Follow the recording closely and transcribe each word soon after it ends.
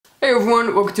Hey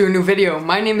everyone, welcome to a new video.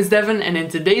 My name is Deven and in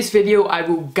today's video I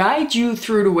will guide you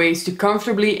through the ways to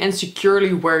comfortably and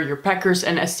securely wear your packers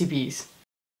and STPs.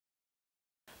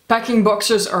 Packing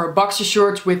boxers are boxer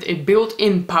shorts with a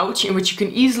built-in pouch in which you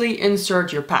can easily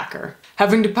insert your packer.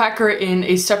 Having the packer in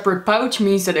a separate pouch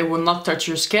means that it will not touch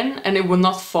your skin and it will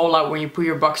not fall out when you put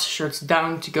your boxer shorts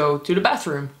down to go to the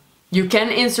bathroom. You can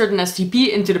insert an STP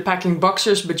into the packing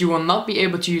boxers, but you will not be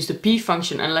able to use the P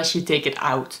function unless you take it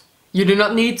out. You do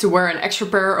not need to wear an extra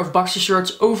pair of boxer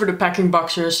shorts over the packing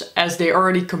boxers as they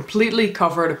already completely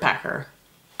cover the packer.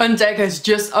 Untag has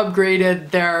just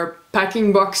upgraded their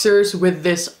packing boxers with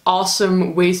this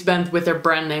awesome waistband with their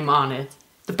brand name on it.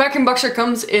 The packing boxer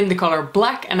comes in the color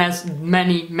black and has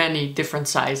many different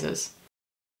sizes.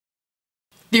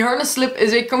 The harness slip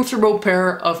is a comfortable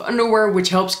pair of underwear which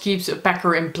helps keep a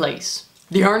packer in place.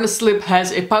 The harness slip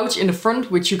has a pouch in the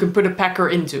front which you can put a packer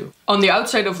into. On the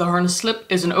outside of the harness slip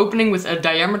is an opening with a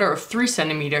diameter of 3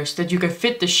 cm that you can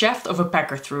fit the shaft of a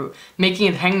packer through, making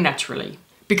it hang naturally.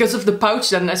 Because of the pouch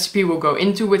that an STP will go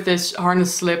into with this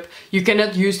harness slip, you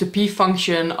cannot use the P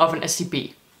function of an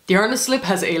STP. The harness slip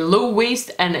has a low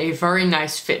waist and a very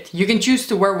nice fit. You can choose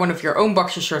to wear one of your own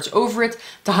boxer shorts over it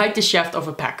to hide the shaft of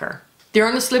a packer. The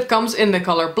harness slip comes in the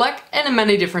color black and in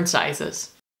many different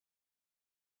sizes.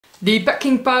 The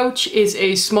packing pouch is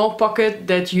a small pocket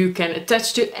that you can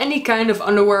attach to any kind of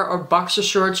underwear or boxer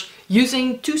shorts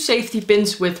using 2 safety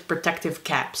pins with protective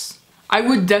caps. I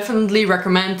would definitely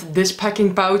recommend this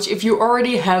packing pouch if you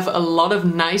already have a lot of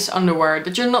nice underwear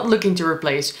that you're not looking to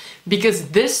replace, because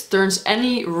this turns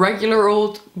any regular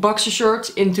old boxer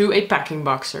shorts into a packing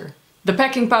boxer. The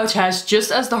packing pouch has,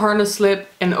 just as the harness slip,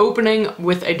 an opening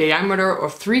with a diameter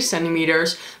of 3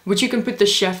 cm, which you can put the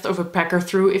shaft of a packer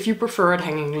through if you prefer it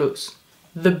hanging loose.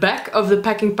 The back of the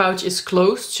packing pouch is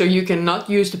closed, so you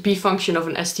cannot use the P function of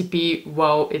an STP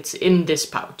while it's in this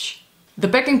pouch. The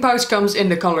packing pouch comes in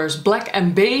the colors black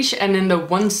and beige and in the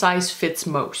one size fits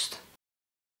most.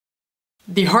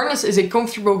 The harness is a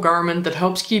comfortable garment that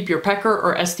helps keep your packer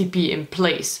or STP in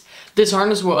place. This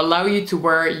harness will allow you to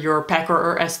wear your packer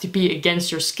or STP against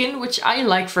your skin, which I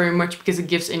like very much because it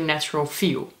gives a natural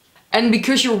feel. And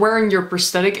because you're wearing your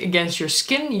prosthetic against your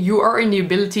skin, you are in the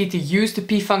ability to use the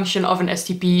P function of an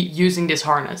STP using this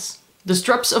harness. The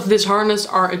straps of this harness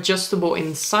are adjustable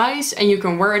in size and you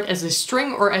can wear it as a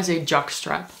string or as a jock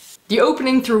strap. The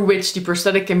opening through which the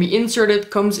prosthetic can be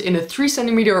inserted comes in a 3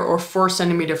 cm or 4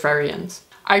 cm variant.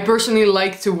 I personally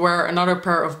like to wear another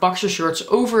pair of boxer shorts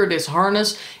over this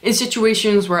harness in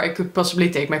situations where I could possibly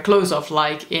take my clothes off,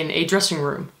 like in a dressing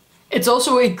room. It's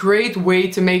also a great way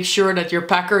to make sure that your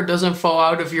packer doesn't fall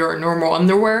out of your normal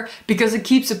underwear, because it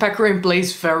keeps the packer in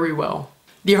place very well.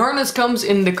 The harness comes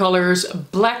in the colors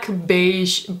black,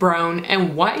 beige, brown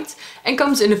and white and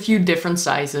comes in a few different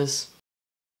sizes.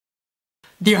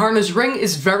 The harness ring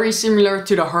is very similar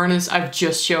to the harness I've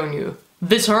just shown you.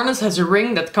 This harness has a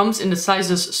ring that comes in the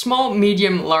sizes small,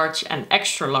 medium, large and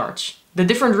extra large. The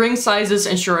different ring sizes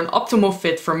ensure an optimal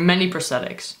fit for many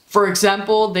prosthetics. For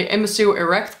example, the Imbecile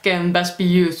Erect can best be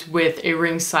used with a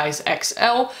ring size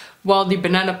XL, while the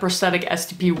Banana Prosthetic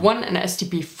STP1 and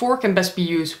STP4 can best be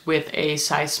used with a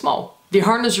size small. The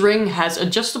harness ring has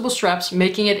adjustable straps,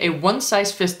 making it a one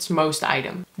size fits most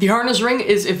item. The harness ring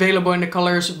is available in the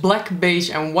colors black, beige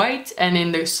and white and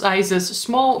in the sizes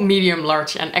small, medium,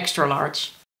 large and extra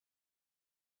large.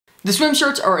 The swim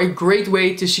shorts are a great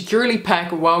way to securely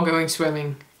pack while going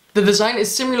swimming. The design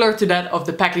is similar to that of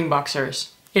the packing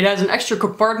boxers. It has an extra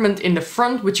compartment in the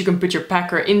front which you can put your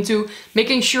packer into,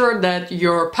 making sure that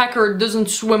your packer doesn't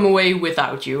swim away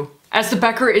without you. As the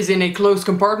packer is in a closed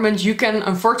compartment, you can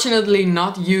unfortunately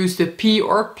not use the P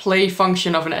or play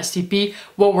function of an STP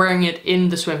while wearing it in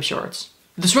the swim shorts.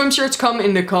 The swim shorts come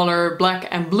in the color black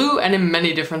and blue and in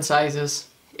many different sizes.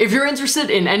 If you're interested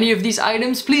in any of these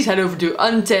items, please head over to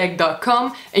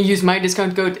untag.com and use my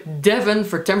discount code DEVEN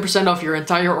for 10% off your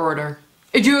entire order.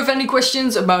 If you have any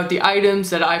questions about the items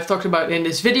that I've talked about in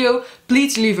this video,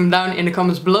 please leave them down in the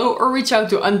comments below or reach out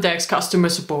to Untag's customer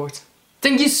support.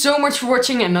 Thank you so much for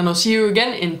watching and then I'll see you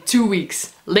again in 2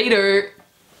 weeks. Later!